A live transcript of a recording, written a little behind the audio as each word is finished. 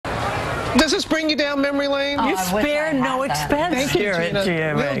Does this bring you down memory lane? You spare no expense here at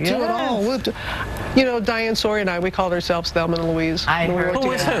GMA. We'll do it all. You know, Diane Sawyer and I, we called ourselves Thelma Louise. Who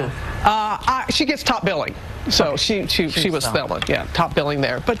was who? She gets top billing. So she was Thelma, yeah, top billing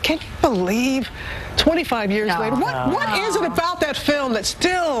there. But can you believe 25 years later? What is it about that film that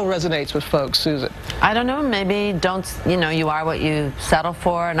still resonates with folks, Susan? I don't know, maybe you are what you settle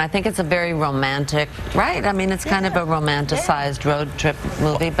for, and I think it's a very romantic, right? I mean, it's kind of a romanticized road trip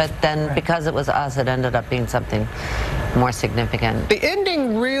movie, but then because it was us, it ended up being something more significant. The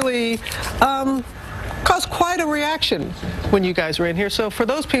ending really caused quite a reaction when you guys were in here. So for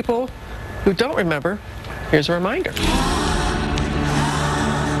those people who don't remember, here's a reminder.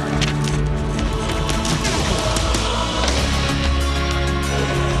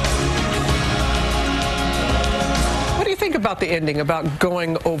 What do you think about the ending, about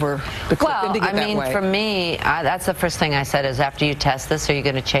going over the cliff, ending it that way? Well, I mean, for me, that's the first thing I said is, after you test this, are you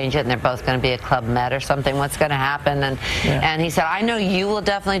going to change it? And they're both going to be a Club Med or something. What's going to happen? And he said, I know you will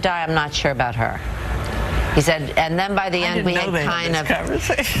definitely die. I'm not sure about her. He said, and then by the end we had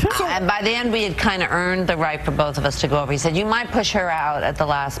kind of earned the right for both of us to go over. He said, you might push her out at the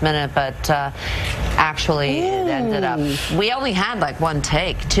last minute, but actually it ended up. We only had like one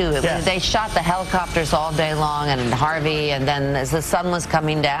take too. They shot the helicopters all day long, and Harvey, and then as the sun was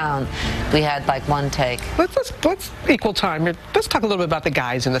coming down, we had like one take. Let's equal time. Let's talk a little bit about the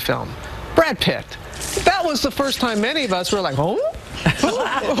guys in the film. Brad Pitt. That was the first time many of us were like, oh?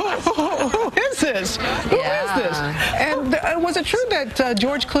 Who is this? Who is this? And was it true that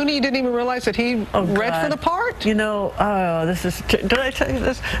George Clooney didn't even realize that he read for the part? You know, did I tell you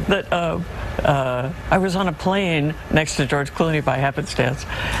this? That I was on a plane next to George Clooney by happenstance,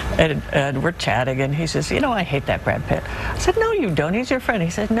 and we're chatting, and he says, you know, I hate that Brad Pitt. I said, no, you don't. He's your friend. He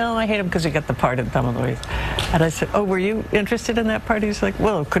said, no, I hate him because he got the part in Thelma Louise. And I said, oh, were you interested in that part? He's like,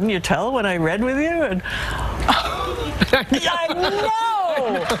 well, couldn't you tell when I read with you? And I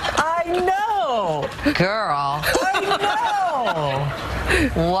know. Girl. I know.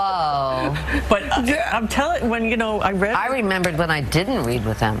 Whoa. But I'm telling, I remembered when I didn't read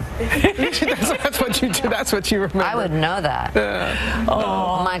with him. That's what you do. That's what you remember. I would know that.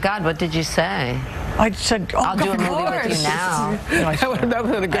 Oh my God, what did you say? I said, I'll do a movie with you now. I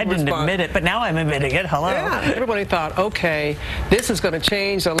didn't admit it, but now I'm admitting it. Hello. Yeah, everybody thought, okay, this is going to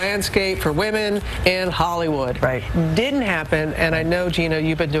change the landscape for women in Hollywood. Right. Didn't happen, and I know, Geena,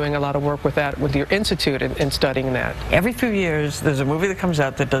 you've been doing a lot of work with that, with your institute and studying that. Every few years, there's a movie that comes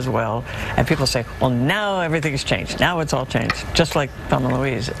out that does well, and people say, well, now everything's changed. Now it's all changed, just like Thelma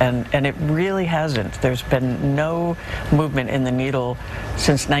Louise. And it really hasn't. There's been no movement in the needle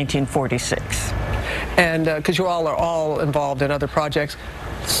since 1946. And because you all are all involved in other projects,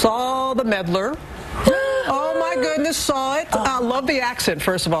 saw The Meddler. Oh my goodness, saw it. I love the accent,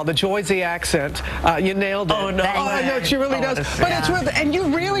 first of all, the Joyzy accent. You nailed it. Oh, no. I know, she really does. But it's really, and you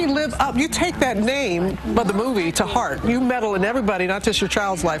really live up, you take that name of the movie to heart. You meddle in everybody, not just your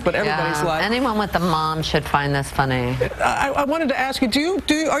child's life, but everybody's life. Anyone with a mom should find this funny. I wanted to ask you,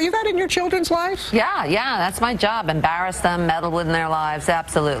 are you that in your children's lives? Yeah, that's my job. Embarrass them, meddle in their lives,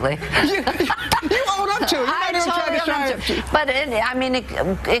 absolutely. You own up to it. I totally own up to it. But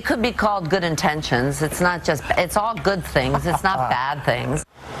it could be called good intentions. It's not just, it's all good things. It's not bad things.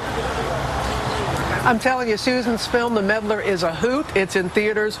 I'm telling you, Susan's film, The Meddler, is a hoot. It's in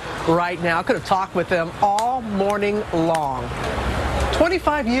theaters right now. I could have talked with them all morning long.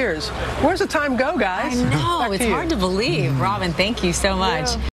 25 years. Where's the time go, guys? I know. It's hard to believe. Robin, thank you so much. Yeah.